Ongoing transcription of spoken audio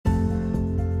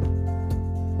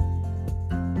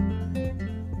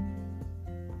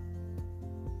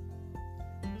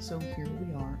So here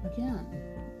we are again.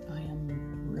 I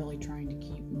am really trying to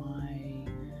keep my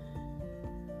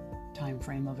time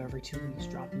frame of every 2 weeks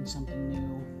dropping something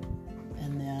new.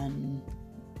 And then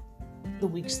the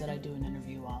weeks that I do an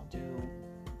interview, I'll do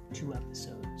 2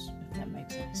 episodes, if that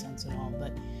makes any sense at all.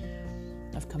 But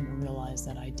I've come to realize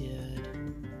that I've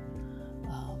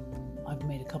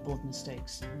made a couple of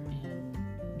mistakes in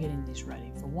getting these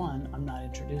ready. For one, I'm not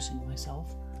introducing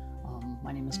myself.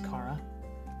 My name is Kara,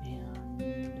 and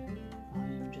I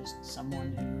am just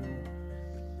someone who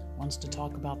wants to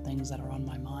talk about things that are on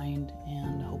my mind,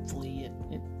 and hopefully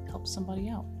it helps somebody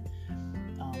out.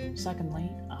 Secondly,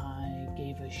 I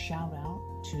gave a shout out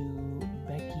to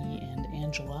Becky and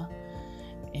Angela,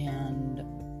 and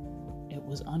it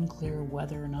was unclear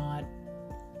whether or not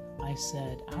I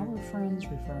said our friends,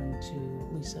 referring to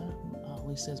Lisa.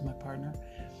 Lisa is my partner,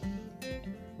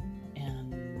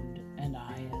 and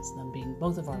I as them being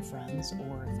both of our friends,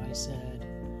 or if I said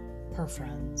her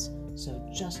friends. So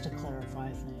just to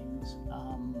clarify things,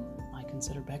 I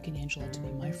consider Becky and Angela to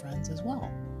be my friends as well.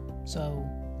 So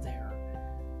there.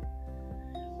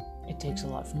 It takes a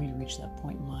lot for me to reach that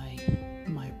point in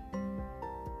my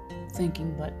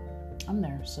thinking, but I'm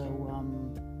there. So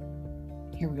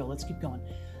here we go. Let's keep going.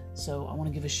 So I want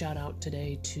to give a shout out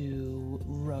today to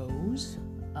Rose.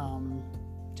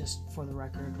 Just for the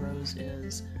record, Rose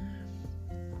is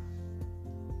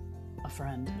a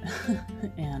friend,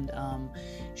 and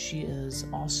she is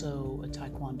also a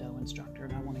Taekwondo instructor,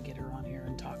 and I want to get her on here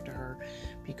and talk to her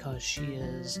because she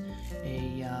is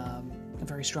a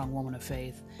very strong woman of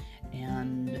faith,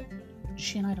 and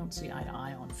she and I don't see eye to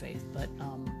eye on faith, but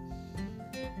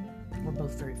we're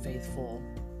both very faithful.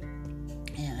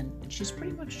 And she's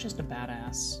pretty much just a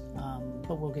badass,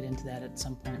 but we'll get into that at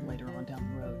some point later on down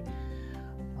the road.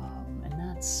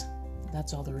 And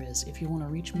that's all there is. If you want to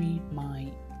reach me,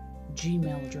 my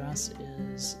Gmail address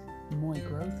is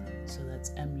moygrowth, so that's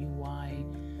MUY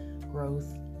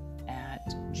growth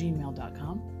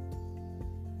 @gmail.com.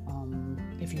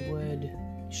 If you would,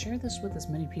 share this with as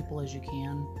many people as you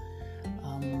can.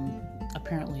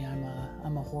 Apparently I'm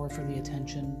a whore for the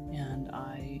attention, and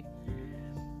I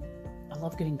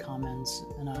love getting comments,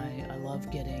 and I love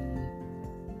getting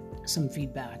some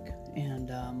feedback,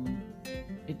 and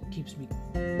it keeps me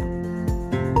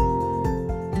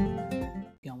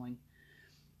going.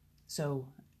 So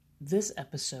this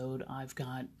episode, I've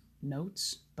got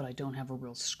notes, but I don't have a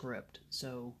real script.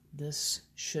 So this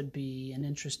should be an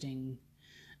interesting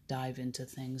dive into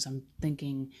things. I'm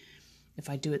thinking if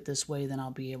I do it this way, then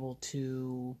I'll be able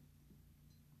to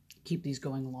keep these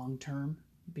going long term,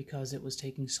 because it was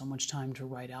taking so much time to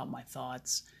write out my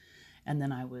thoughts, and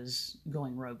then I was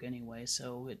going rogue anyway,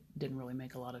 so it didn't really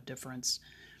make a lot of difference.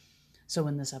 So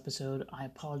in this episode, I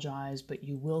apologize, but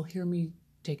you will hear me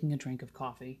taking a drink of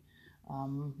coffee,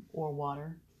 or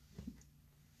water,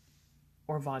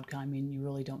 or vodka. I mean, you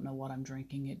really don't know what I'm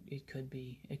drinking. It could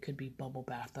be bubble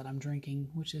bath that I'm drinking,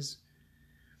 which is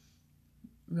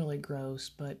really gross,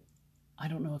 but I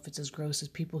don't know if it's as gross as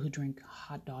people who drink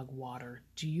hot dog water.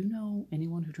 Do you know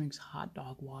anyone who drinks hot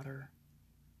dog water?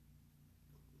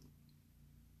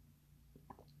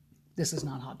 This is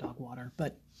not hot dog water,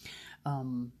 but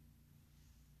I've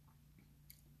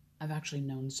actually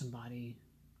known somebody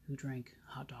who drank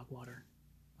hot dog water,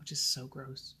 which is so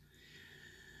gross.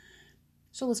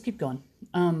 So let's keep going.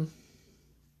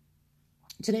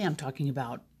 Today I'm talking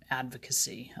about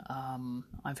advocacy.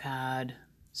 I've had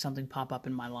something pop up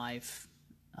in my life.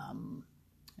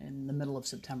 In the middle of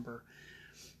September,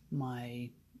 my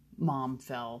mom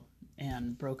fell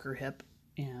and broke her hip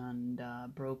and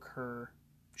broke her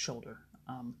shoulder,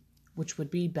 which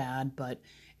would be bad, but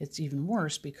it's even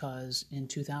worse because in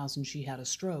 2000 she had a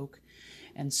stroke,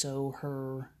 and so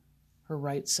her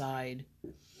right side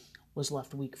was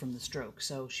left weak from the stroke.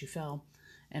 So she fell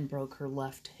and broke her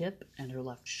left hip and her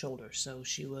left shoulder. So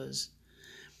she was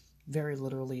very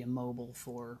literally immobile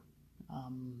for a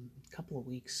couple of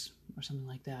weeks or something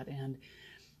like that. And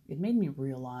it made me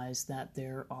realize that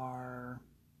there are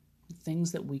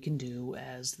things that we can do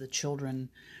as the children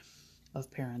of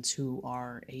parents who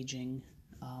are aging,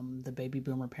 the baby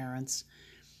boomer parents,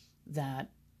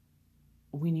 that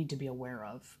we need to be aware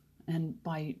of. And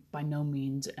by no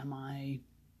means am I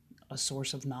a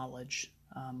source of knowledge.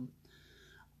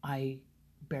 I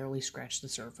barely scratch the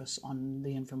surface on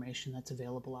the information that's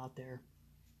available out there.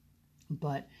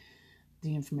 But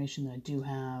the information that I do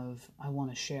have, I want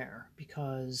to share,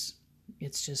 because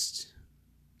it's just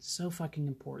so fucking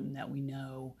important that we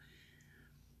know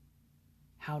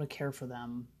how to care for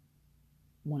them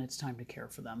when it's time to care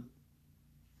for them.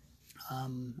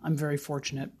 I'm very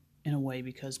fortunate in a way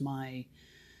because my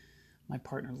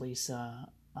partner Lisa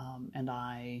and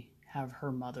I have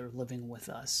her mother living with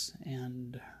us,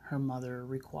 and her mother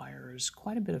requires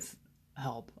quite a bit of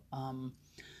help.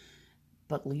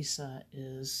 But Lisa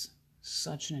is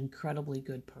such an incredibly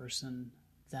good person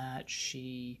that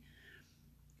she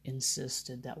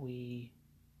insisted that we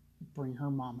bring her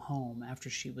mom home after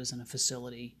she was in a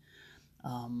facility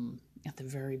at the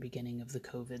very beginning of the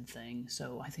COVID thing.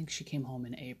 So I think she came home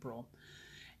in April.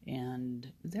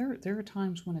 And there are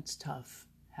times when it's tough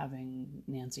having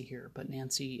Nancy here, but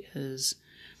Nancy is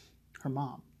her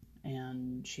mom,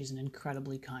 and she's an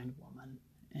incredibly kind woman.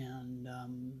 And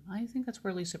I think that's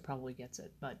where Lisa probably gets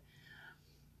it. But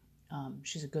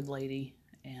she's a good lady,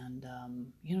 and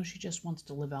she just wants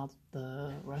to live out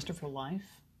the rest of her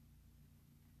life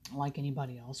like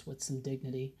anybody else with some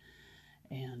dignity.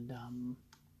 And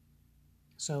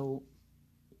so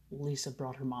Lisa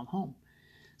brought her mom home.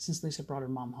 Since Lisa brought her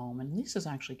mom home, and Lisa's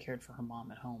actually cared for her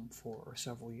mom at home for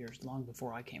several years, long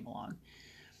before I came along.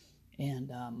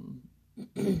 And,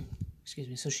 excuse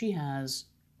me, so she has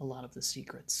a lot of the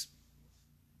secrets,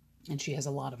 and she has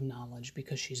a lot of knowledge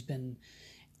because she's been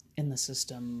in the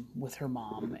system with her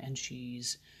mom, and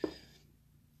she's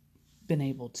been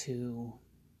able to,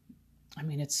 I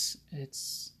mean, it's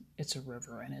a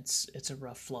river, and it's a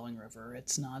rough flowing river.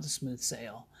 It's not a smooth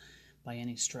sail by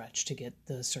any stretch to get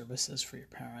the services for your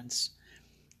parents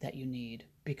that you need,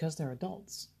 because they're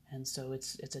adults, and so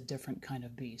it's a different kind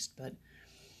of beast. But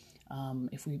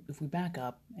if we back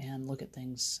up and look at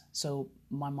things, so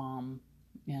my mom,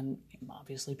 and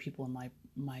obviously people in my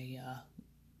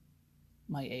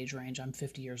age range, I'm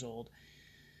 50 years old,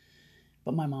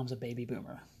 but my mom's a baby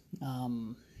boomer.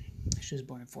 She was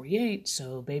born in 48,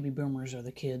 so baby boomers are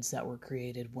the kids that were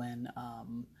created when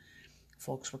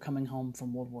folks were coming home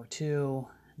from World War II.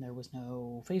 There was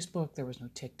no Facebook, there was no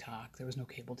TikTok, there was no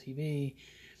cable TV.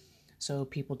 So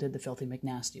people did the filthy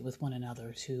McNasty with one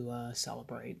another to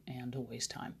celebrate and to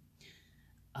waste time.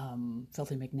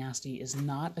 Filthy McNasty is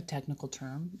not a technical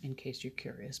term, in case you're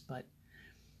curious, but,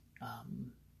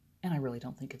 and I really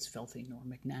don't think it's filthy nor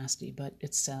McNasty, but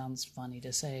it sounds funny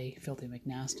to say filthy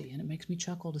McNasty, and it makes me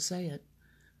chuckle to say it.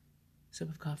 Sip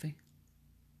of coffee.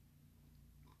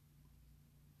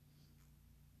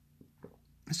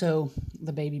 So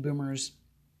the baby boomers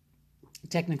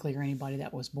technically are anybody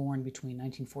that was born between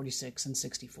 1946 and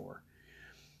 64.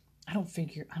 I don't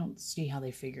see how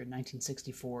they figured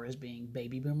 1964 as being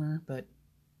baby boomer, but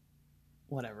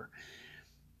whatever.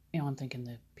 I'm thinking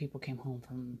that people came home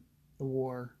from the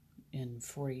war in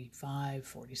 45,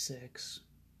 46,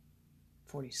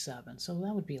 47. So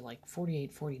that would be like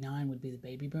 48, 49 would be the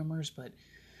baby boomers, but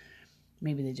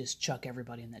maybe they just chuck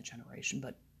everybody in that generation.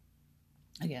 But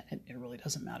again, it really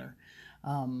doesn't matter.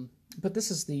 But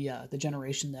this is the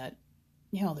generation that,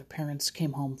 their parents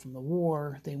came home from the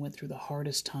war. They went through the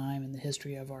hardest time in the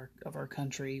history of our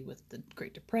country with the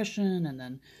Great Depression, and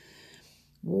then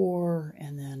war,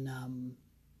 and then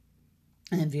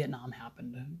Vietnam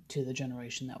happened to the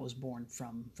generation that was born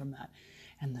from that.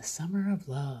 And the Summer of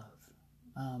Love,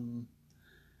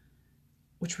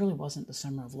 which really wasn't the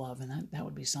Summer of Love, and that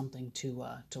would be something to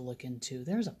look into.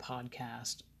 There's a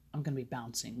podcast. I'm going to be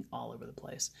bouncing all over the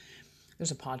place.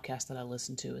 There's a podcast that I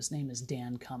listen to. His name is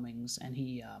Dan Cummings, and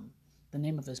he, the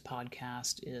name of his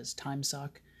podcast is Time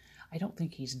Suck. I don't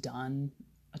think he's done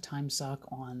a Time Suck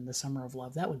on the Summer of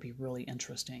Love. That would be really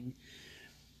interesting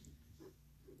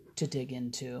to dig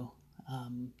into.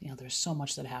 There's so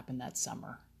much that happened that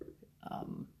summer.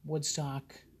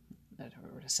 Woodstock,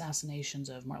 assassinations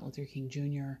of Martin Luther King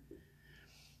Jr.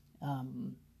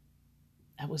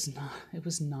 It was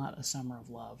not a summer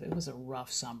of love. It was a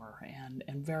rough summer, and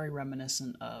very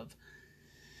reminiscent of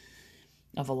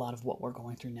a lot of what we're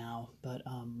going through now. But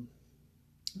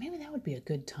maybe that would be a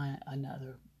good time,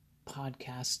 another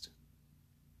podcast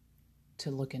to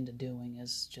look into doing,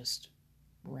 is just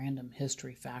random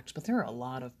history facts. But there are a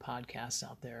lot of podcasts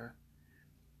out there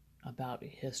about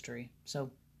history. So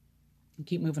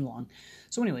keep moving along.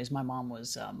 So anyways, my mom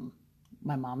is a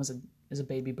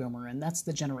baby boomer, and that's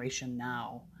the generation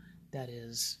now that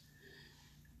is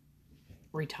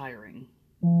retiring.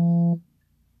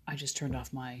 I just turned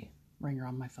off my ringer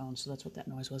on my phone, so that's what that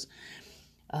noise was.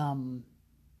 And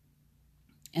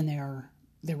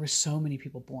there were so many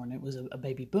people born. It was a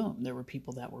baby boom. There were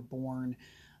people that were born.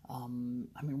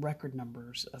 Record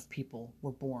numbers of people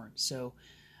were born. So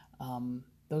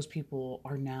those people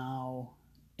are now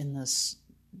in this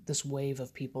wave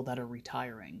of people that are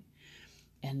retiring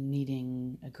and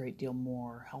needing a great deal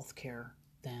more health care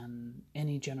than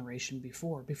any generation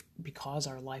before, because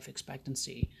our life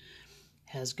expectancy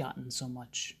has gotten so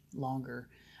much longer.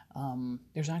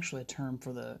 There's actually a term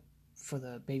for for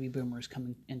the baby boomers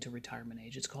coming into retirement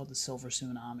age. It's called the Silver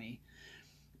Tsunami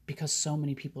because so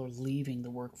many people are leaving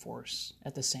the workforce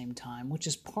at the same time, which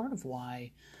is part of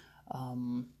why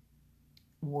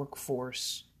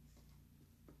workforce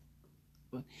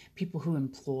people who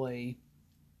employ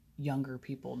younger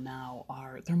people now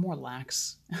they're more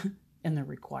lax in their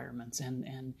requirements,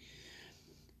 and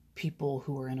people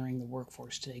who are entering the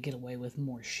workforce today get away with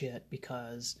more shit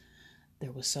because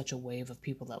there was such a wave of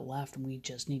people that left, and we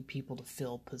just need people to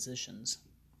fill positions.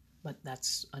 But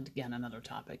that's, again, another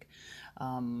topic.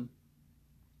 So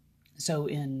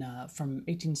from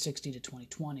 1860 to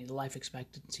 2020, the life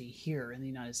expectancy here in the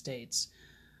United States,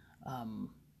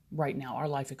 right now, our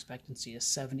life expectancy is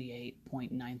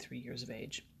 78.93 years of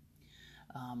age.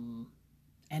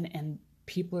 And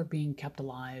people are being kept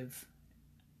alive.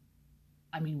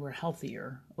 I mean, we're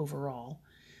healthier overall,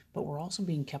 but we're also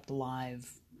being kept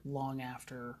alive long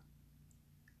after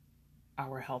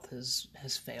our health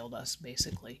has failed us,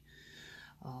 basically.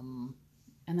 And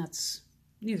that's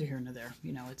neither here nor there.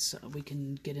 It's we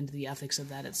can get into the ethics of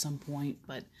that at some point,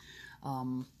 but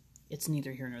it's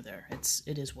neither here nor there.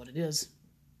 It is what it is.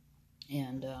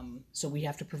 And so we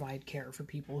have to provide care for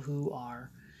people who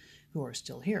are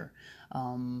still here.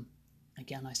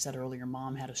 Again, I said earlier,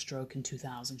 Mom had a stroke in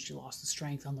 2000. She lost the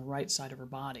strength on the right side of her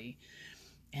body,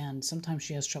 and sometimes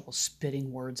she has trouble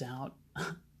spitting words out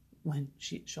when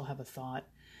she'll have a thought,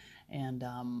 and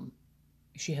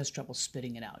she has trouble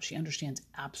spitting it out. She understands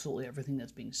absolutely everything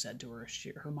that's being said to her.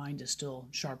 Her mind is still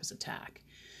sharp as a tack.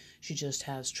 She just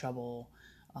has trouble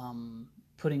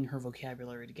putting her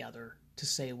vocabulary together to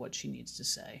say what she needs to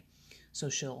say. So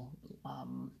she'll,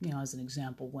 as an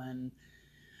example, when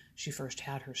she first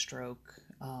had her stroke,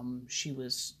 she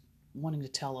was wanting to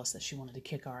tell us that she wanted to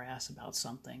kick our ass about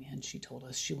something, and she told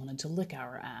us she wanted to lick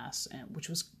our ass, which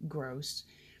was gross.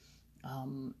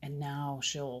 And now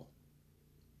she'll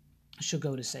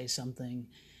go to say something,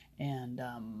 and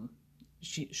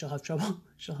she'll have trouble.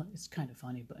 It's kind of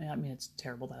funny, but I mean, it's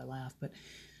terrible that I laugh, but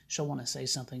she'll want to say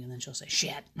something, and then she'll say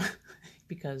shit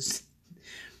because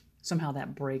somehow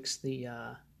that breaks the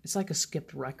it's like a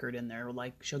skipped record in there.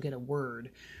 Like, she'll get a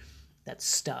word that's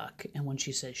stuck, and when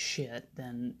she says shit,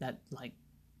 then that like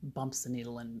bumps the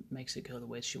needle and makes it go the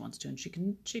way she wants to, and she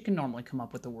can normally come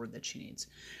up with the word that she needs.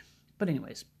 But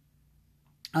anyways,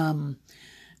 I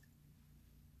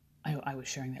was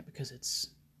sharing that because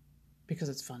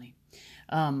it's funny.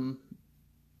 And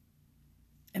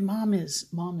mom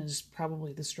is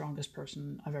probably the strongest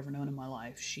person I've ever known in my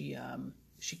life. She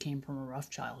came from a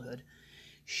rough childhood.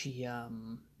 She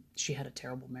had a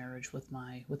terrible marriage with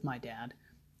my dad.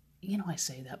 I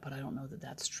say that, but I don't know that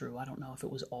that's true. I don't know if it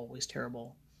was always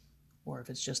terrible or if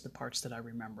it's just the parts that I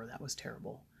remember that was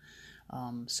terrible.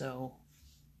 So,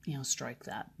 strike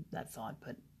that thought.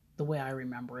 But the way I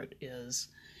remember it is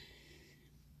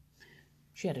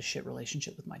she had a shit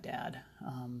relationship with my dad.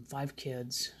 5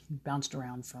 kids, bounced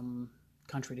around from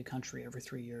country to country every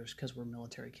 3 years because we're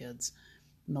military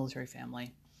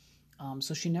family.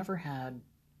 So she never had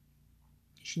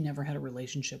a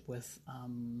relationship with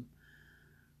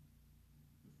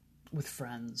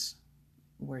friends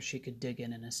where she could dig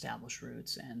in and establish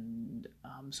roots, and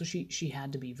so she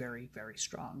had to be very, very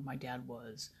strong. My dad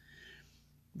was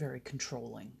very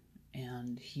controlling,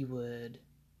 and he would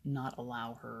not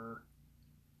allow her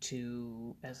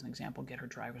to, as an example, get her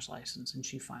driver's license, and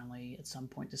she finally at some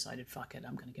point decided, fuck it,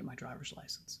 I'm going to get my driver's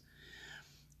license.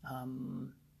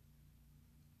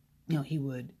 He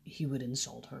would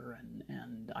insult her,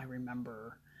 and I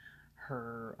remember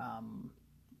her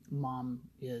mom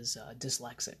is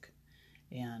dyslexic,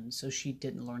 and so she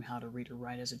didn't learn how to read or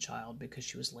write as a child because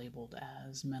she was labeled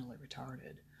as mentally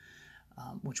retarded,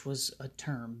 which was a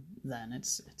term then.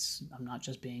 It's I'm not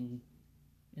just being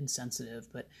insensitive,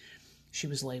 but she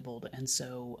was labeled, and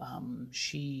so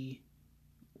she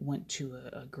went to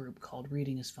a group called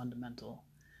Reading is Fundamental,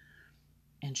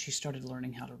 and she started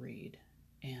learning how to read.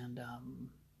 And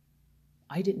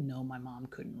I didn't know my mom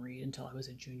couldn't read until I was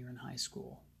a junior in high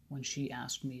school, when she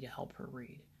asked me to help her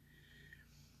read,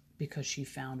 because she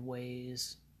found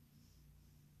ways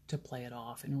to play it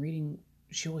off. And reading,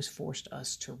 she always forced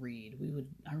us to read.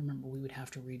 I remember we would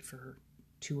have to read for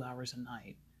 2 hours a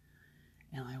night,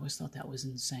 and I always thought that was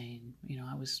insane.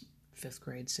 I was 5th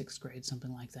grade, 6th grade,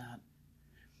 something like that,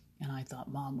 and I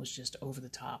thought Mom was just over the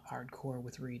top hardcore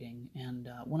with reading. And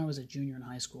when I was a junior in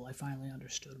high school, I finally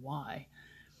understood why.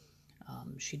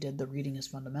 She did the Reading is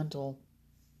Fundamental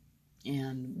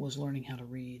and was learning how to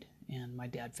read, and my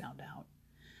dad found out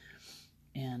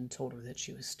and told her that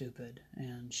she was stupid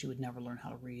and she would never learn how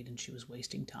to read and she was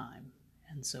wasting time.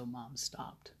 And so Mom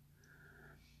stopped.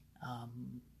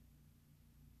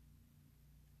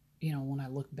 when I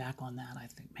look back on that, I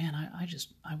think, man,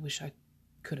 I wish I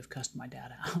could have cussed my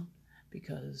dad out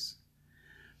because,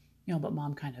 but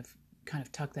mom kind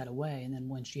of tucked that away. And then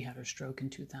when she had her stroke in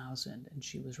 2000 and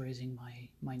she was raising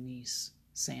my niece,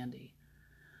 Sandy,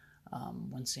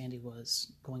 when Sandy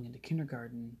was going into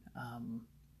kindergarten,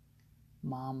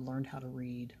 mom learned how to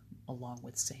read along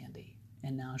with Sandy.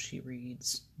 And now she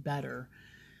reads better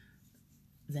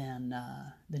than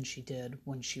she did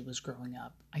when she was growing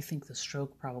up. I think the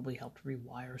stroke probably helped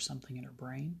rewire something in her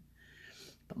brain.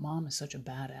 But mom is such a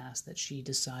badass that she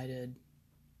decided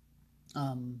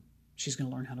she's going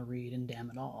to learn how to read, and damn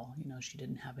it all, she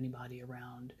didn't have anybody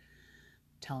around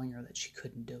telling her that she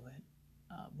couldn't do it.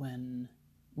 When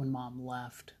mom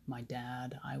left my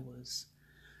dad, I was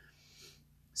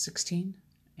 16,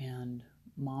 and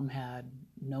mom had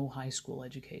no high school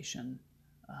education,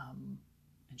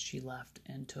 and she left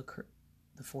and took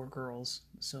the 4 girls,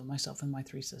 so myself and my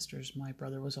 3 sisters. My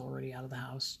brother was already out of the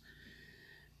house,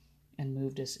 and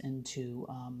moved us into,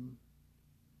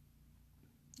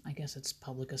 I guess it's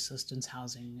public assistance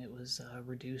housing. It was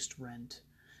reduced rent,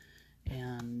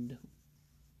 and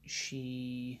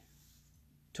she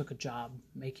took a job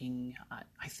making,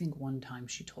 I think one time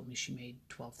she told me she made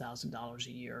 $12,000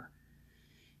 a year,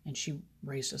 and she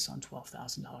raised us on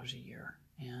 $12,000 a year.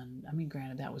 And I mean,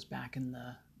 granted, that was back in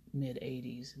the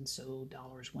mid-'80s, and so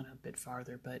dollars went a bit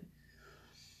farther, but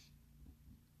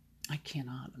I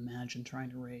cannot imagine trying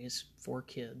to raise 4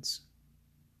 kids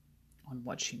on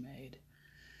what she made.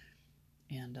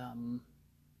 And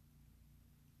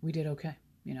we did okay.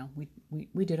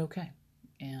 We did okay.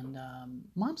 And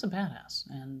mom's a badass,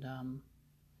 and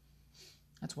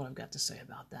that's what I've got to say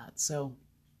about that. So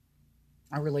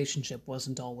our relationship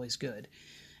wasn't always good.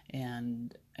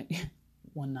 And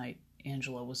one night,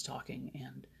 Angela was talking,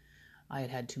 and I had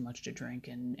had too much to drink,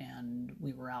 and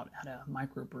we were out at a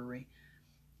microbrewery,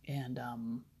 and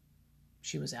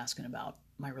she was asking about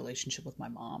my relationship with my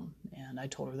mom, and I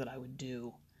told her that I would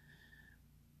do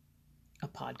a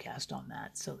podcast on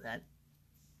that, so that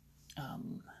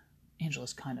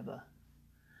Angela's kind of a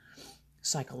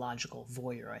psychological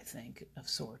voyeur, I think, of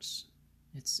sorts.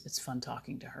 It's fun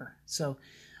talking to her. So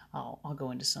I'll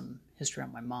go into some history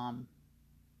on my mom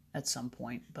at some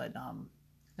point, but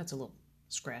that's a little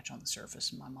scratch on the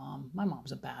surface. My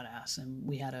mom's a badass, and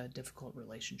we had a difficult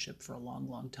relationship for a long,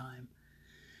 long time,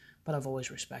 but I've always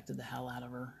respected the hell out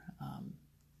of her.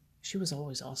 She was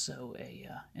always also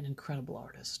an incredible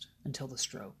artist until the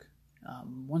stroke.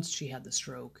 Once she had the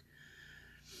stroke,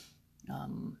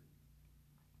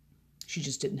 she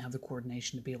just didn't have the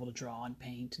coordination to be able to draw and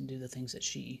paint and do the things that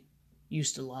she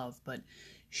used to love, but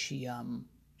she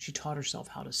taught herself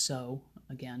how to sew.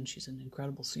 Again, she's an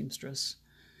incredible seamstress,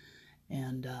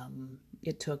 and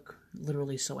it took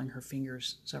literally sewing her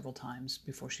fingers several times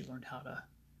before she learned how to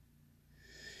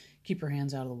keep her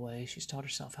hands out of the way. She's taught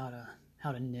herself how to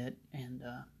knit and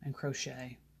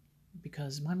crochet,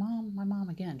 because my mom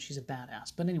again, she's a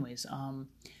badass. But anyways,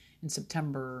 in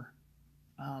September,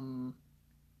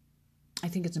 I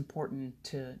think it's important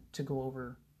to go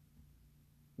over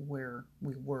where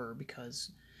we were,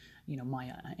 because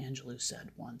Maya Angelou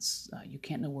said once, you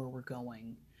can't know where we're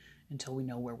going until we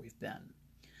know where we've been.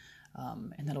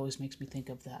 And that always makes me think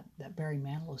of that Barry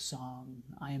Manilow song,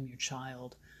 I Am Your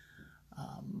Child,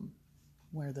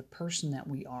 where the person that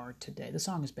we are today, the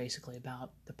song is basically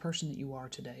about the person that you are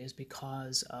today is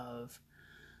because of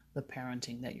the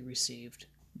parenting that you received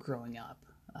growing up.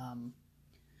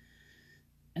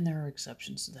 And there are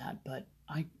exceptions to that, but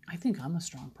I think I'm a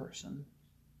strong person.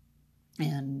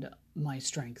 And my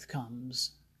strength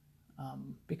comes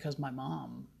because my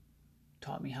mom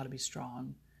taught me how to be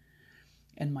strong,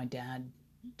 and my dad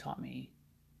taught me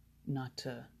not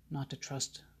to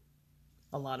trust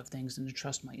a lot of things and to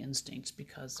trust my instincts,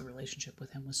 because the relationship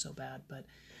with him was so bad. But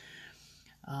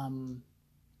how's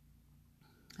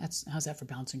that for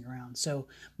bouncing around? So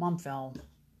mom fell,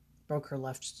 broke her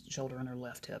left shoulder and her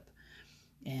left hip,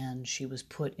 and she was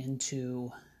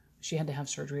she had to have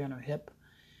surgery on her hip,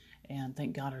 and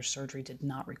thank God her shoulder did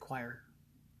not require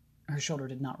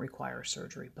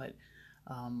surgery, but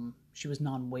she was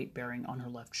non-weight bearing on her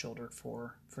left shoulder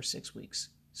for 6 weeks.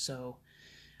 So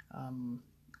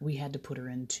we had to put her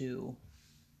into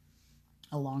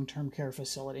a long-term care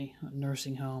facility, a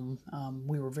nursing home.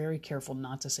 We were very careful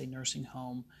not to say nursing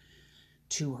home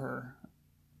to her,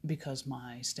 because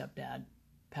my stepdad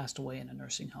passed away in a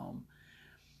nursing home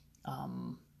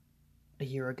a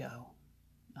year ago.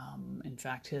 In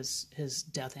fact, his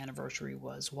death anniversary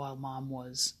was while mom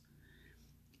was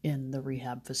in the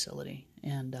rehab facility,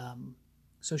 and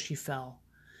so she fell,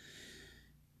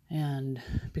 and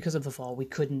because of the fall, we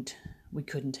couldn't we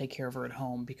couldn't take care of her at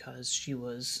home because she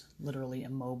was literally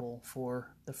immobile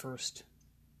for the first,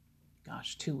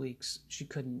 2 weeks. She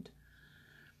couldn't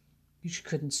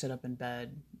sit up in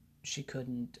bed. She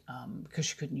couldn't, because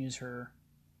she couldn't use her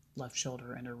left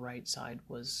shoulder, and her right side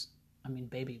was,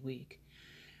 baby weak.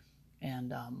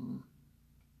 And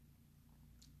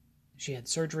she had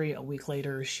surgery. A week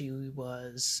later, she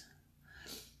was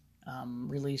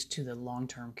released to the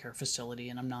long-term care facility,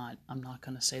 and I'm not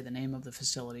going to say the name of the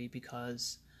facility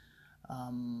because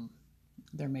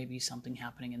there may be something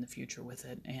happening in the future with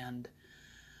it. And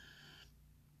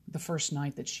the first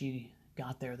night that she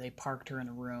got there, they parked her in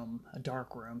a room, a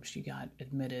dark room. She got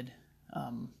admitted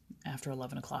after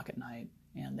 11 o'clock at night,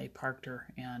 and they parked her,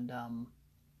 and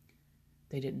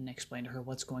they didn't explain to her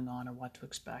what's going on or what to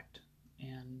expect.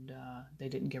 And they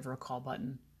didn't give her a call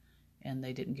button, and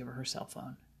they didn't give her cell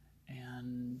phone.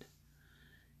 And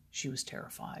she was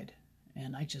terrified.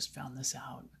 And I just found this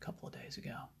out a couple of days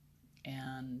ago.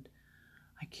 And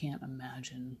I can't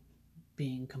imagine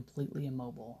being completely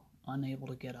immobile, unable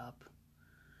to get up,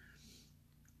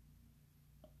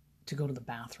 to go to the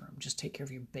bathroom, just take care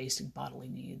of your basic bodily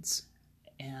needs,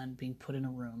 and being put in a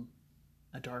room,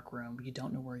 a dark room. You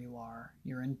don't know where you are.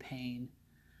 You're in pain.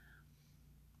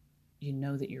 You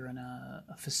know that you're in a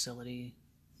facility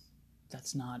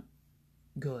that's not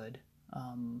good.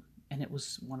 And it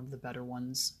was one of the better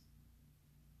ones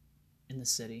in the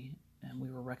city. And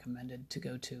we were recommended to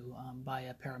go to by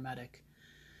a paramedic.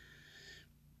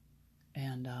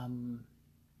 And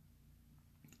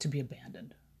to be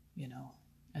abandoned,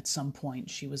 At some point,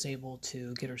 she was able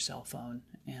to get her cell phone,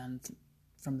 and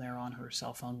from there on, her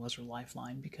cell phone was her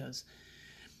lifeline, because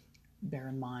bear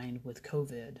in mind, with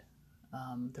COVID,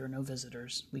 there are no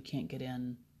visitors. We can't get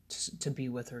in to be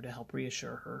with her to help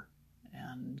reassure her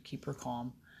and keep her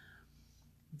calm.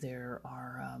 There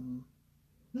are,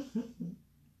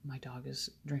 my dog is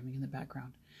dreaming in the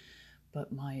background,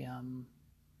 but my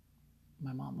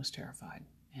mom was terrified,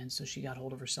 and so she got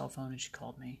hold of her cell phone and she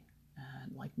called me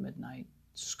at like midnight,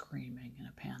 screaming in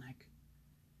a panic,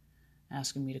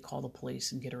 asking me to call the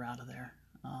police and get her out of there.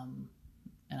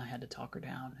 And I had to talk her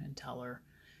down and tell her,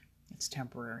 it's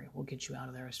temporary. We'll get you out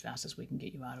of there as fast as we can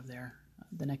get you out of there.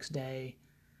 The next day,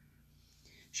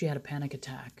 she had a panic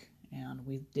attack, and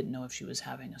we didn't know if she was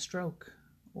having a stroke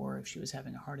or if she was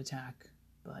having a heart attack,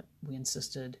 but we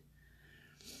insisted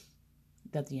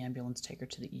that the ambulance take her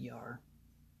to the ER.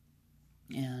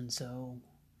 And so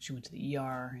she went to the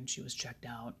ER, and she was checked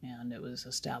out, and it was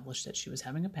established that she was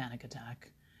having a panic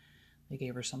attack. They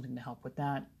gave her something to help with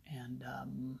that, and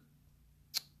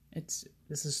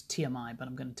this is TMI, but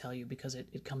I'm going to tell you because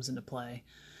it comes into play.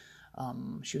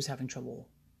 She was having trouble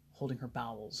holding her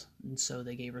bowels, and so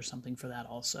they gave her something for that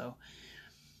also.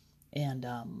 And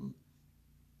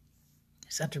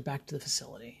sent her back to the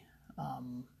facility.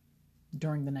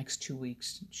 During the next 2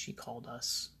 weeks, she called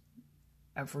us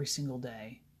every single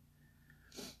day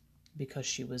because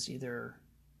she was either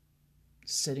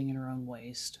sitting in her own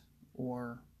waste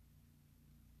or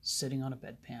sitting on a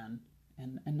bedpan,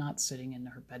 and not sitting in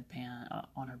her bedpan,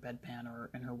 on her bedpan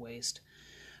or in her waist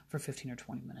for 15 or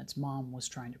 20 minutes. Mom was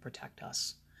trying to protect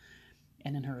us.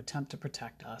 And in her attempt to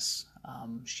protect us,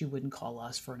 she wouldn't call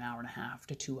us for an hour and a half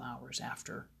to 2 hours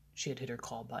after she had hit her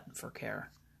call button for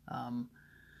care.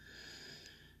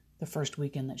 The first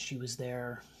weekend that she was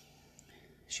there,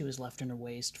 she was left in her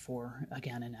waist for,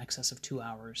 again, in excess of 2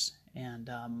 hours. And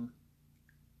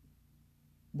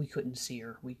we couldn't see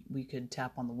her. We could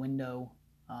tap on the window.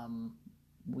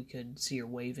 We could see her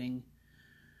waving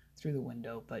through the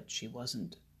window, but she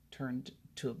wasn't turned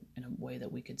in a way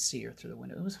that we could see her through the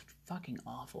window. It was fucking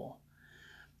awful.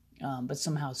 But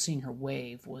somehow seeing her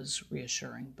wave was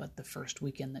reassuring. But the first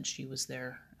weekend that she was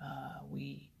there,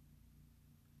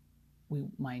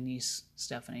 my niece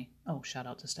Stephanie, shout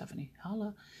out to Stephanie,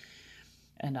 holla,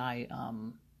 and I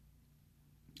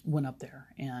went up there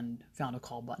and found a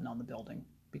call button on the building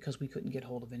because we couldn't get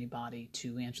hold of anybody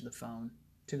to answer the phone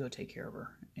to go take care of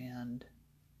her. And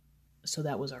so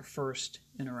that was our first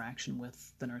interaction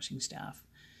with the nursing staff.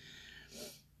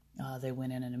 They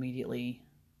went in and immediately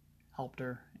helped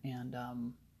her, and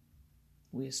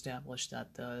we established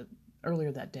that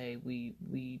earlier that day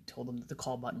we told them that the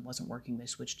call button wasn't working. They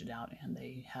switched it out, and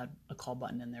they had a call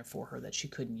button in there for her that she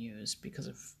couldn't use because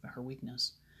of her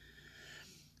weakness.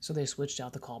 So they switched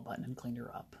out the call button and cleaned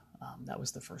her up. That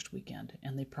was the first weekend,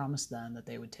 and they promised then that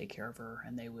they would take care of her,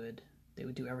 and they would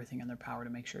do everything in their power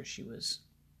to make sure she was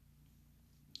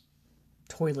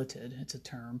toileted, it's a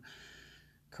term,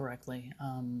 correctly.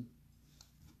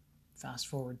 Fast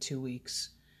forward 2 weeks,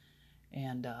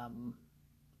 and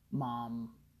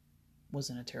Mom was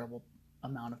in a terrible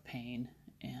amount of pain,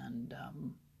 and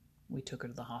we took her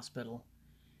to the hospital,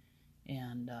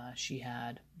 and she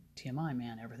had TMI,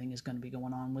 man. Everything is going to be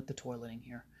going on with the toileting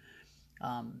here.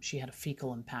 She had a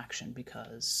fecal impaction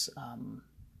because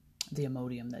the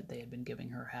Imodium that they had been giving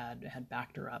her had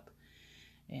backed her up,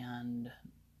 and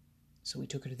so we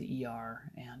took her to the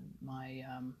ER. And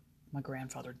my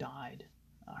grandfather died.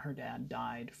 Her dad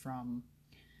died from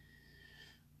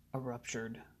a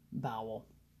ruptured bowel.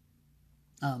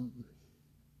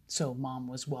 So Mom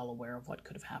was well aware of what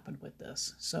could have happened with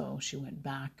this. So she went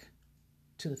back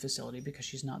to the facility because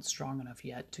she's not strong enough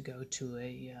yet to go to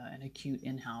an acute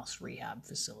in-house rehab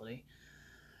facility.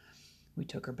 We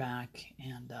took her back,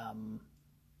 and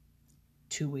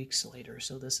 2 weeks later,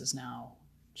 so this is now,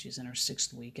 she's in her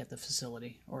 6th week at the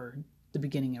facility, or the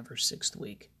beginning of her 6th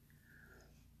week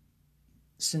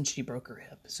since she broke her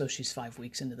hip. So she's 5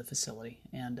 weeks into the facility,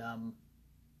 and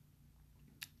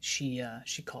she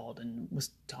called and was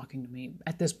talking to me.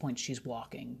 At this point, she's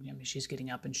walking. I mean, she's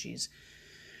getting up and she's,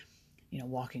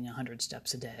 walking 100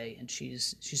 steps a day, and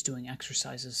she's doing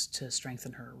exercises to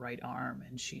strengthen her right arm,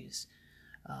 and she's,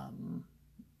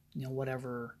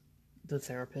 whatever the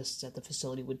therapists at the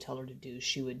facility would tell her to do,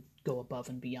 she would go above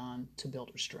and beyond to build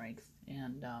her strength.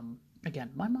 And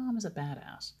again, my mom is a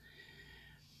badass.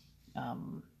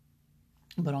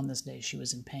 But on this day, she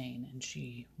was in pain, and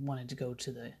she wanted to go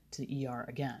to the ER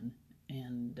again.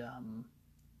 And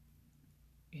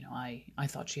I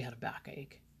thought she had a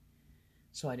backache,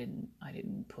 so I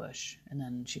didn't push. And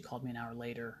then she called me an hour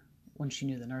later when she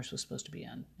knew the nurse was supposed to be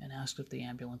in, and asked if the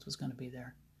ambulance was going to be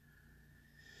there.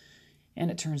 And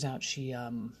it turns out she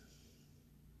had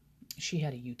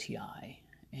a UTI,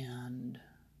 and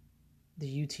the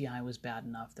UTI was bad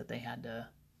enough that they had to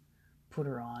put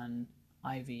her on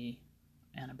IV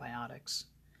antibiotics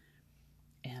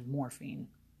and morphine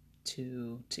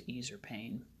to ease her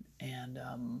pain. And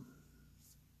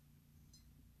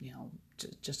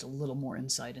just a little more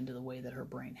insight into the way that her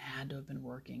brain had to have been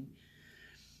working.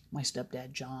 My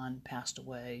stepdad John passed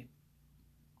away,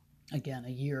 again, a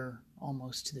year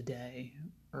almost to the day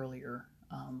earlier,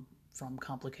 from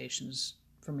complications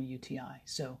from a UTI.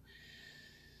 So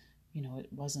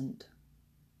it wasn't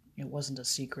a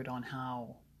secret on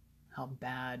how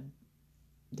bad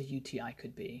the UTI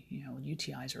could be.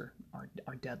 UTIs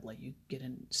are deadly. You get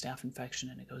a staph infection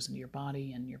and it goes into your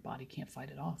body, and your body can't fight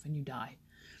it off, and you die.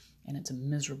 And it's a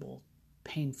miserable,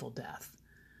 painful death.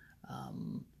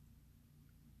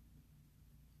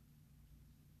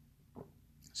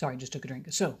 Sorry, just took a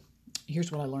drink. So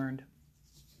here's what I learned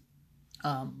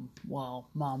while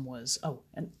Mom was... Oh,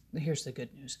 and here's the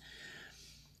good news.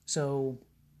 So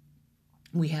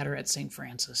we had her at St.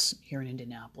 Francis here in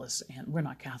Indianapolis, and we're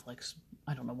not Catholics.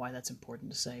 I don't know why that's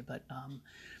important to say, but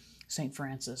St.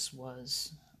 Francis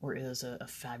was, or is, a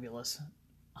fabulous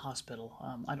hospital.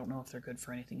 I don't know if they're good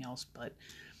for anything else, but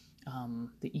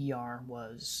the ER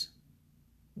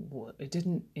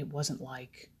it wasn't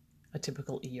like a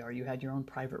typical ER. You had your own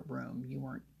private room. You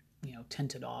weren't,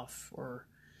 tented off or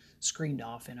screened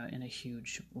off in a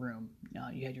huge room.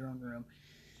 You had your own room.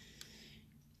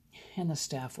 And the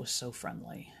staff was so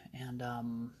friendly. And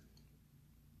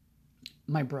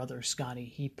my brother, Scotty,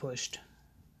 he pushed.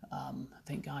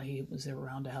 Thank God he was there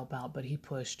around to help out, but he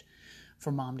pushed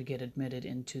for Mom to get admitted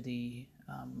into the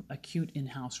acute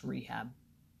in-house rehab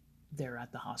there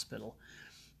at the hospital.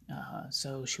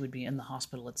 So she would be in the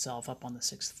hospital itself up on the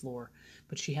 6th floor,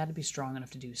 but she had to be strong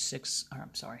enough to do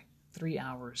 3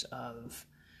 hours of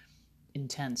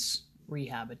intense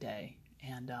rehab a day.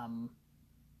 And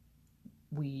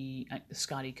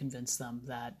Scotty convinced them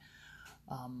that,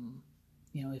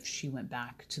 if she went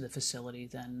back to the facility,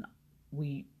 then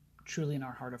we truly in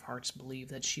our heart of hearts believe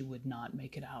that she would not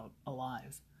make it out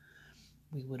alive.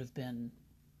 We would have been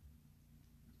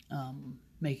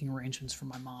making arrangements for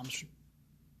my mom's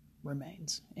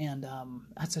remains. And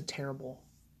that's a terrible,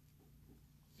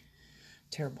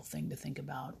 terrible thing to think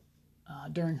about.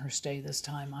 During her stay this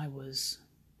time, I was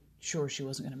sure she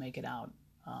wasn't going to make it out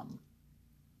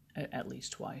at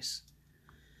least twice.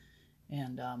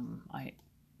 And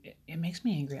it makes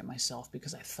me angry at myself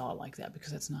because I thought like that,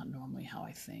 because that's not normally how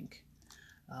I think.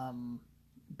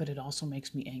 But it also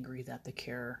makes me angry that the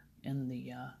care in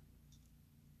the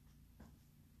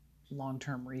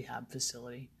long-term rehab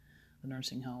facility, the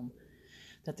nursing home,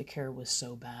 that the care was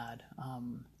so bad.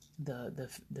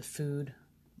 The food,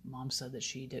 Mom said that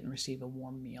she didn't receive a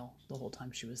warm meal the whole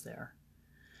time she was there.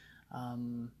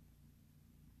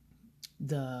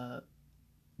 The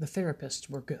therapists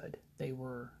were good. They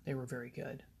were very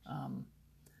good.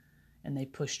 And they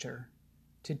pushed her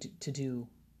to do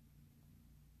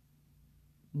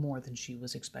more than she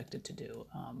was expected to do.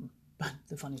 But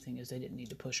the funny thing is they didn't need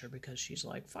to push her because she's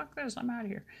like, fuck this, I'm out of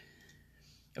here.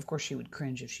 Of course, she would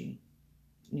cringe if she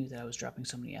knew that I was dropping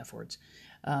so many F words.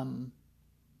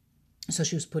 So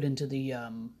she was put into the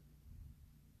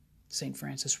St.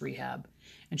 Francis rehab,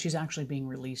 and she's actually being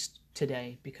released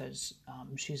today because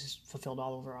she's fulfilled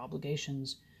all of her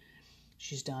obligations.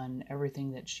 She's done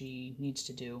everything that she needs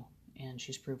to do, and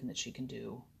she's proven that she can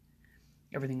do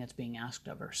everything that's being asked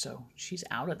of her. So she's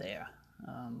out of there.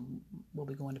 We'll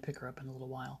be going to pick her up in a little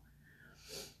while.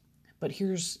 But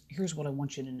here's what I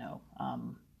want you to know.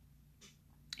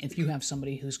 If you have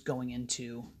somebody who's going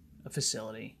into a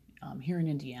facility, here in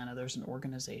Indiana, there's an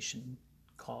organization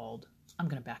called, I'm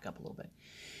going to back up a little bit.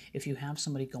 If you have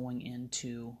somebody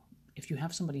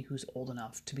who's old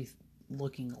enough to be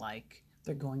looking like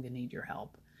they're going to need your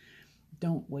help,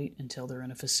 don't wait until they're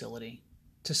in a facility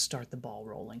to start the ball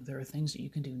rolling. There are things that you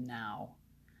can do now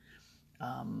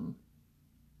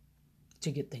to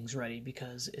get things ready,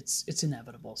 because it's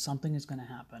inevitable. Something is going to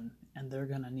happen, and they're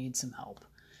going to need some help,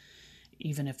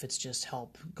 even if it's just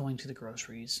help going to the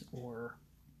groceries or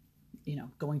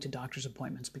going to doctor's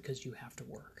appointments because you have to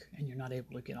work and you're not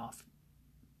able to get off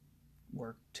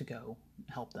work to go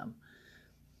help them.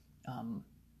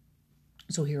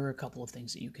 So here are a couple of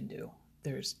things that you can do.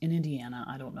 There's, in Indiana,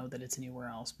 I don't know that it's anywhere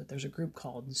else, but there's a group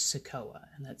called CICOA,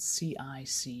 and that's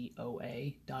CICOA.org.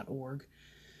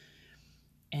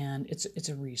 And it's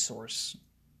a resource.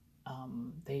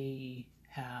 They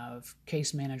have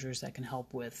case managers that can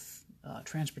help with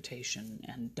transportation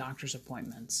and doctor's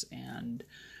appointments, and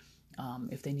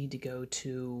if they need to go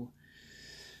to,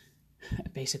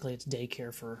 basically it's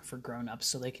daycare for grown-ups,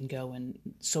 so they can go, and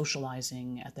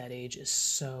socializing at that age is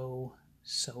so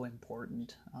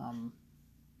important.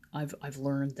 I've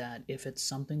learned that if it's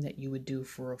something that you would do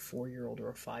for a 4-year-old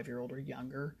or a 5-year-old or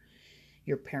younger,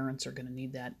 your parents are going to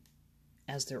need that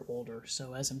as they're older.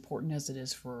 So as important as it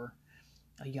is for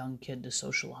a young kid to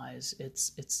socialize,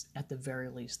 it's at the very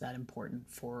least that important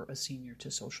for a senior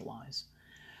to socialize.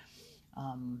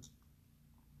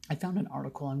 I found an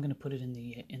article. I'm going to put it in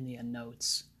the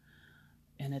notes,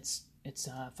 and it's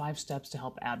 5 steps to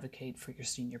help advocate for your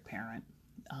senior parent.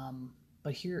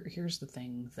 But here's the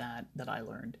thing that I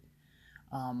learned.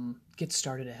 Get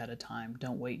started ahead of time.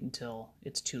 Don't wait until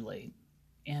it's too late.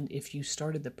 And if you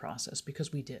started the process,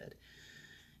 because we did,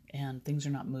 and things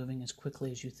are not moving as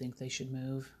quickly as you think they should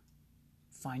move,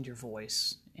 find your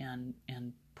voice and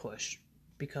push,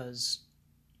 because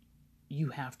you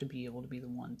have to be able to be the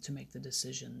one to make the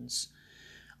decisions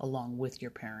along with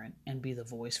your parent and be the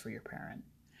voice for your parent.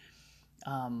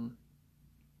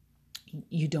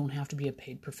 You don't have to be a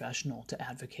paid professional to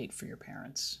advocate for your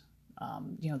parents.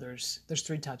 There's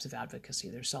 3 types of advocacy.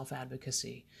 There's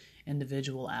self-advocacy,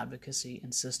 individual advocacy,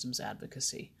 and systems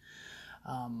advocacy.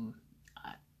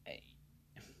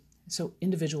 So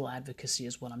individual advocacy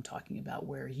is what I'm talking about,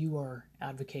 where you are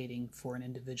advocating for an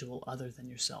individual other than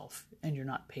yourself, and you're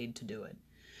not paid to do it.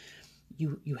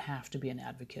 You have to be an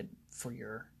advocate for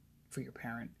your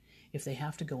parent. If they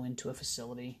have to go into a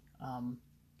facility,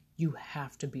 you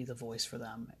have to be the voice for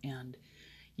them, and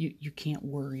you can't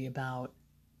worry about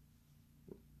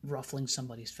ruffling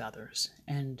somebody's feathers.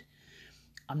 And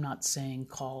I'm not saying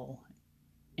call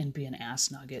and be an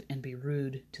ass nugget and be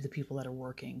rude to the people that are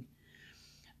working.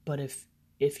 But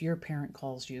if your parent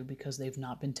calls you because they've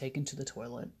not been taken to the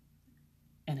toilet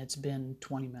and it's been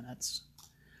 20 minutes,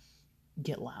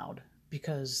 get loud,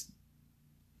 because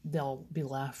they'll be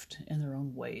left in their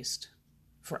own waste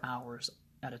for hours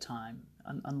at a time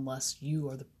unless you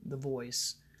are the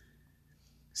voice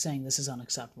saying this is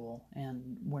unacceptable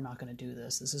and we're not going to do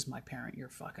this. This is my parent you're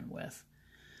fucking with.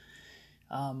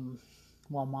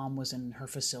 While Mom was in her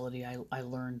facility, I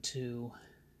learned to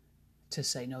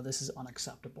say, no, this is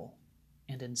unacceptable,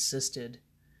 and insisted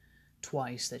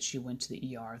twice that she went to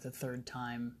the ER. The third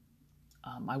time,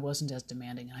 I wasn't as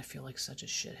demanding, and I feel like such a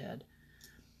shithead,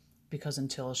 because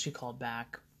until she called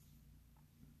back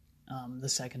the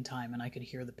second time and I could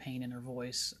hear the pain in her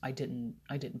voice, I didn't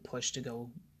push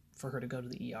for her to go to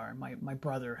the ER. My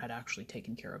brother had actually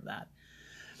taken care of that.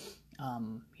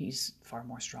 He's far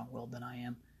more strong-willed than I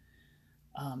am.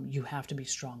 You have to be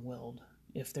strong-willed.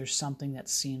 If there's something that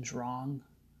seems wrong,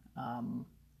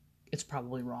 it's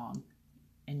probably wrong.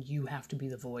 And you have to be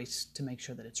the voice to make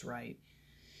sure that it's right.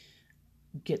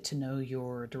 Get to know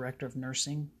your director of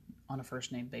nursing on a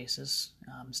first-name basis.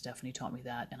 Stephanie taught me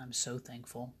that, and I'm so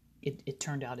thankful. It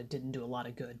turned out it didn't do a lot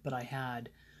of good, but I had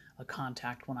a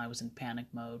contact when I was in panic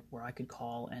mode where I could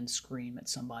call and scream at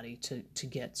somebody to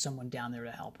get someone down there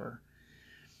to help her.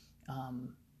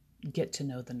 Get to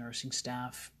know the nursing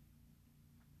staff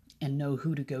and know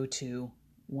who to go to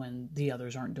when the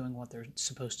others aren't doing what they're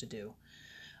supposed to do.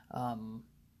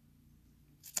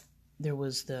 There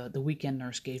was the weekend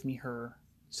nurse gave me her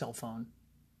cell phone.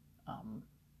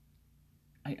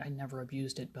 I never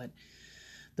abused it, but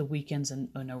the weekends and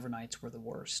overnights were the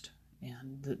worst,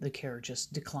 and the care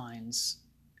just declines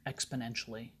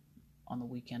exponentially on the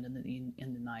weekend and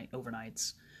in the night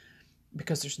overnights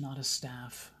because there's not a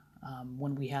staff.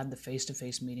 When we had the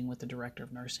face-to-face meeting with the director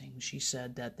of nursing, she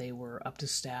said that they were up to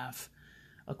staff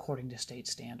according to state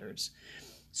standards.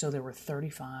 So there were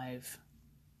 35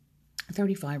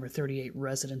 or 38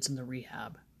 residents in the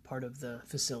rehab part of the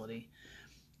facility.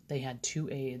 They had 2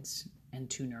 aides and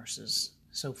 2 nurses.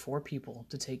 So 4 people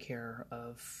to take care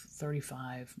of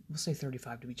 35, we'll say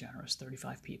 35 to be generous,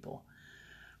 35 people.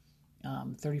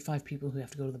 35 people who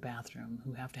have to go to the bathroom,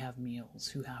 who have to have meals,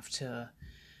 who have to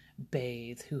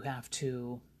bathe, who have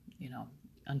to,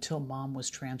 until Mom was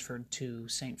transferred to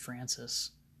St.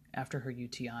 Francis after her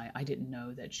UTI, I didn't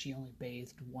know that she only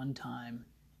bathed 1 time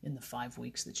in the 5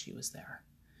 weeks that she was there.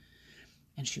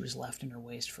 And she was left in her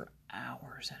waste for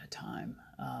hours at a time.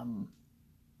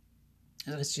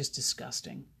 It's just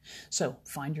disgusting. So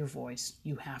find your voice.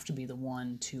 You have to be the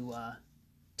one to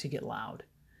get loud.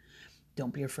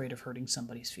 Don't be afraid of hurting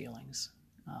somebody's feelings,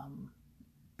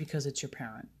 because it's your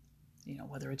parent.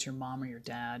 Whether it's your mom or your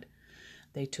dad,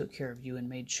 they took care of you and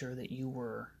made sure that you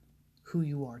were who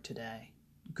you are today,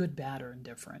 good, bad, or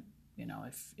indifferent.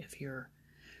 If you're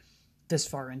this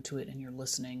far into it and you're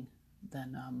listening,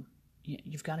 then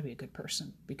you've got to be a good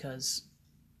person, because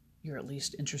you're at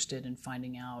least interested in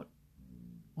finding out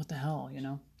what the hell,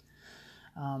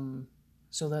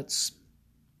 So that's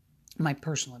my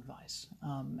personal advice.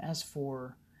 As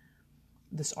for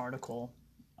this article,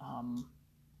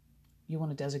 you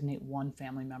want to designate one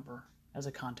family member as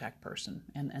a contact person,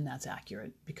 and that's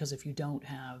accurate, because if you don't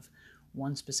have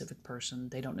one specific person,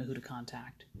 they don't know who to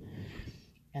contact.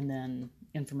 And then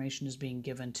information is being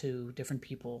given to different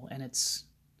people, and it's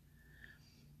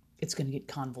going to get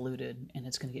convoluted, and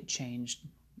it's going to get changed,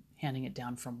 handing it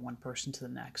down from one person to the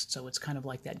next. So it's kind of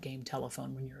like that game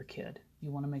telephone when you're a kid. You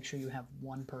want to make sure you have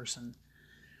one person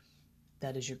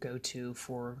that is your go-to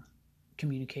for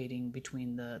communicating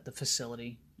between the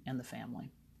facility and the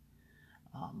family.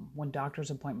 When doctor's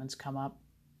appointments come up,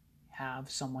 have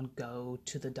someone go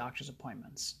to the doctor's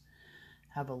appointments.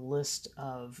 Have a list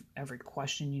of every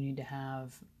question you need to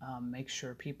have. Make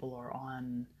sure people are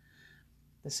on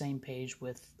the same page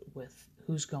with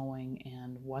who's going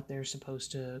and what they're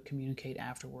supposed to communicate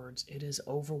afterwards. It is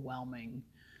overwhelming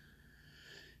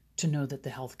to know that the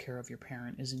health care of your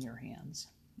parent is in your hands.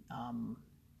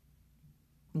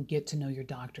 Get to know your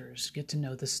doctors. Get to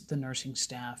know the nursing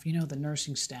staff. The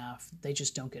nursing staff, they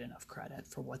just don't get enough credit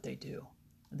for what they do.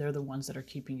 They're the ones that are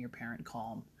keeping your parent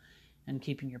calm and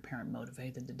keeping your parent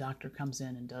motivated. The doctor comes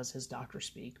in and does his doctor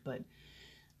speak, but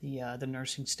the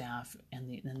nursing staff and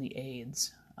the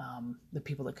aides, the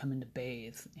people that come in to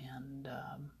bathe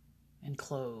and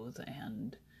clothe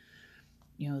and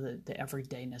the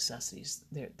everyday necessities,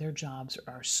 their jobs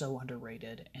are so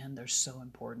underrated and they're so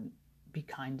important. Be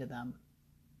kind to them,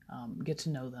 get to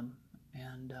know them,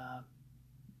 and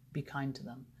be kind to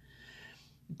them.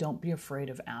 Don't be afraid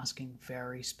of asking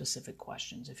very specific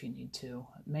questions if you need to.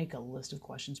 Make a list of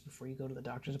questions before you go to the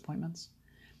doctor's appointments,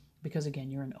 because again,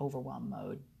 you're in overwhelm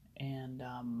mode, and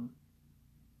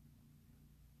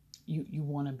you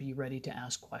want to be ready to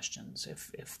ask questions.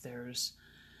 If there's,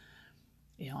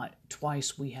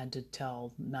 twice we had to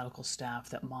tell medical staff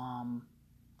that Mom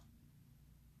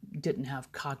didn't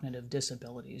have cognitive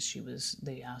disabilities.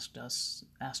 They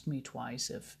asked me twice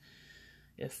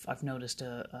if I've noticed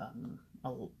a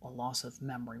loss of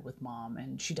memory with Mom,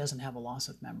 and she doesn't have a loss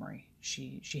of memory.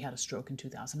 She had a stroke in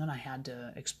 2000, and I had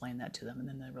to explain that to them, and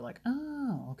then they were like,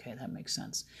 oh, okay, that makes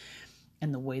sense.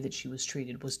 And the way that she was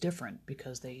treated was different,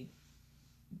 because they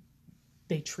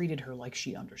treated her like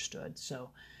she understood. So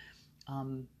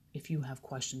if you have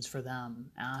questions for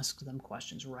them, ask them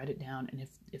questions, write it down, and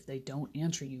if they don't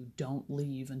answer you, don't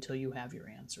leave until you have your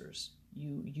answers.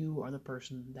 You are the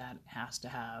person that has to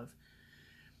have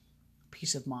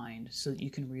peace of mind so that you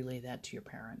can relay that to your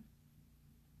parent.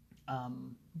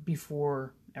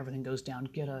 Before everything goes down,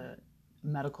 get a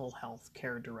medical health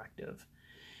care directive,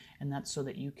 and that's so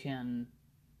that you can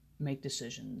make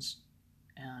decisions,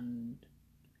 and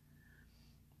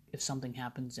if something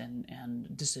happens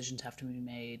and decisions have to be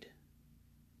made,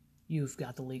 you've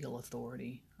got the legal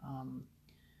authority.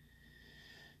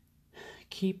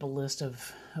 Keep a list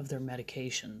of their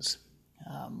medications.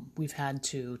 We've had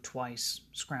to twice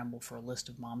scramble for a list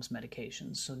of Mom's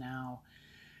medications, so now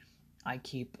I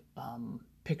keep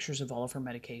pictures of all of her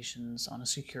medications on a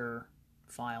secure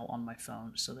file on my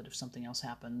phone so that if something else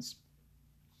happens,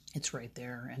 it's right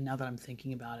there. And now that I'm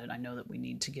thinking about it, I know that we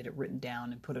need to get it written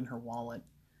down and put in her wallet,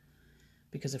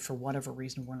 because if for whatever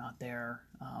reason we're not there,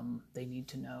 they need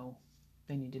to know.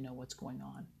 They need to know what's going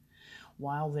on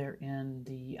while they're in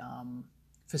the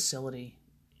facility.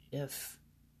 If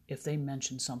they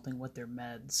mention something with their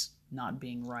meds not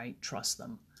being right, trust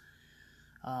them.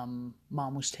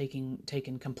 Mom was taken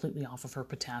completely off of her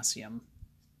potassium,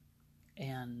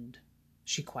 and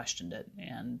she questioned it.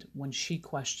 And when she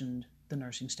questioned the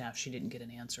nursing staff, she didn't get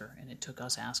an answer, and it took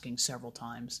us asking several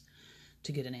times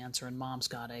to get an answer. And Mom's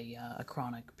got a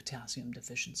chronic potassium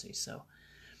deficiency, so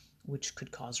which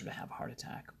could cause her to have a heart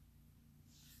attack.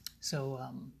 So,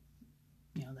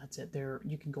 that's it. There,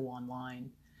 you can go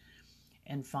online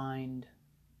and find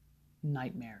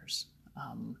nightmares.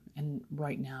 And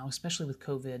right now, especially with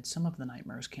COVID, some of the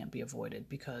nightmares can't be avoided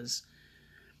because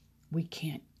we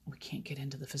can't get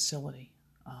into the facility.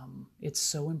 It's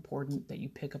so important that you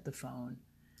pick up the phone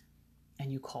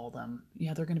and you call them.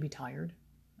 Yeah, they're going to be tired,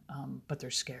 but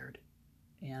they're scared.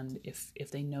 And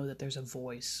if they know that there's a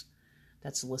voice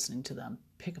that's listening to them,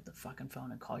 pick up the fucking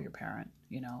phone and call your parent,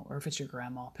 or if it's your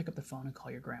grandma, pick up the phone and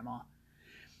call your grandma.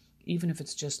 Even if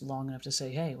it's just long enough to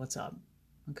say, hey, what's up?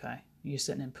 Okay. You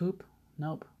sitting in poop?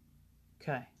 Nope.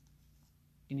 Okay.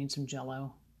 You need some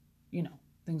Jell-O?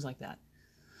 Things like that.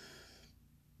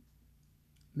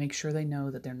 Make sure they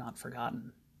know that they're not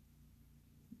forgotten.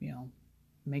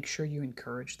 Make sure you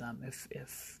encourage them.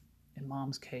 If in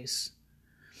Mom's case,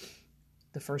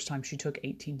 the first time she took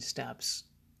 18 steps,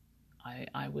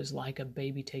 I was like a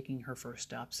baby taking her first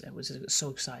steps. It was so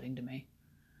exciting to me.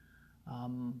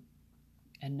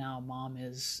 And now Mom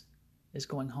is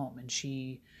going home, and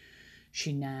she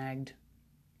nagged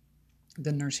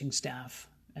the nursing staff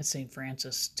at St.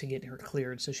 Francis to get her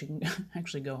cleared so she can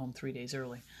actually go home 3 days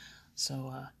early.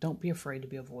 So don't be afraid to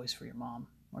be a voice for your mom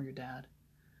or your dad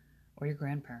or your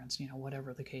grandparents,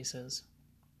 whatever the case is.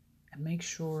 And make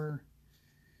sure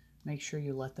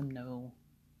you let them know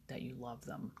that you love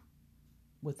them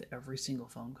with every single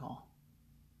phone call,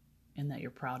 and that you're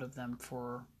proud of them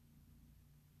for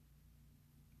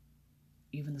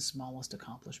even the smallest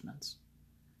accomplishments.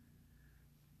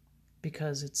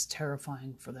 Because it's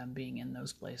terrifying for them being in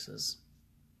those places,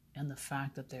 and the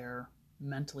fact that they're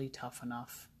mentally tough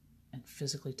enough and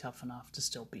physically tough enough to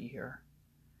still be here.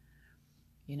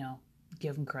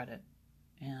 Give them credit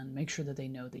and make sure that they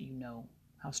know that you know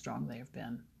how strong they have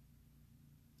been.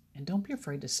 And don't be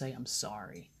afraid to say, I'm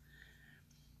sorry.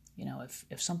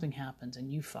 If something happens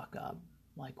and you fuck up,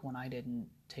 like when I didn't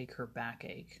take her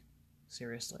backache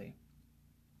seriously,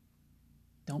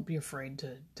 don't be afraid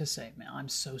to say, man, I'm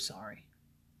so sorry.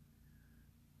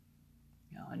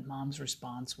 And Mom's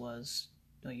response was,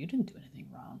 no, you didn't do anything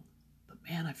wrong. But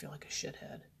man, I feel like a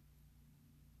shithead.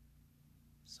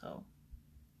 So,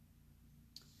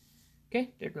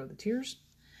 okay, there go the tears.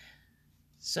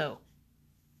 So,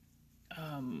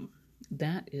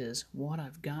 that is what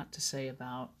I've got to say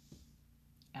about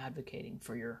advocating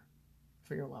for your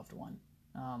loved one.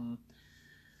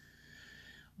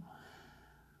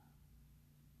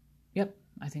 Yep,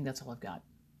 I think that's all I've got.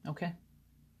 Okay,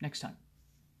 next time.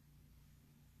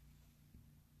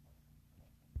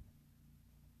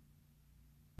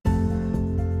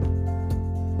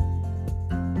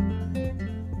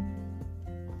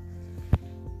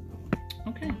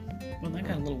 Okay, well, that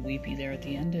got a little weepy there at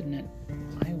the end, didn't it?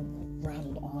 I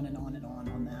rattled on and on and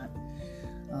on that.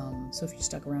 So if you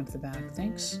stuck around to the back,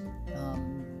 thanks.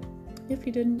 If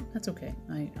you didn't, that's okay.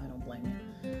 I don't blame you.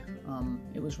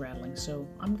 It was rattling, so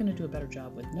I'm going to do a better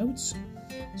job with notes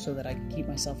so that I can keep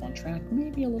myself on track,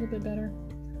 maybe a little bit better.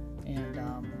 And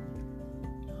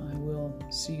I will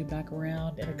see you back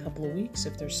around in a couple of weeks.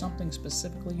 If there's something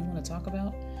specifically you want to talk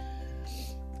about,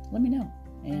 let me know,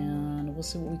 and we'll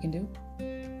see what we can do.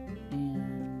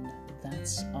 And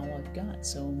that's all I've got.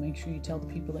 So make sure you tell the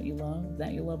people that you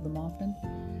love them often,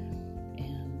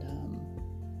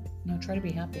 and try to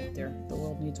be happy out there. The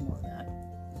world needs more of that.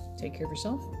 Take care of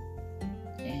yourself,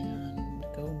 and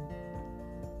go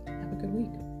have a good week.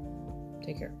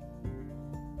 Take care.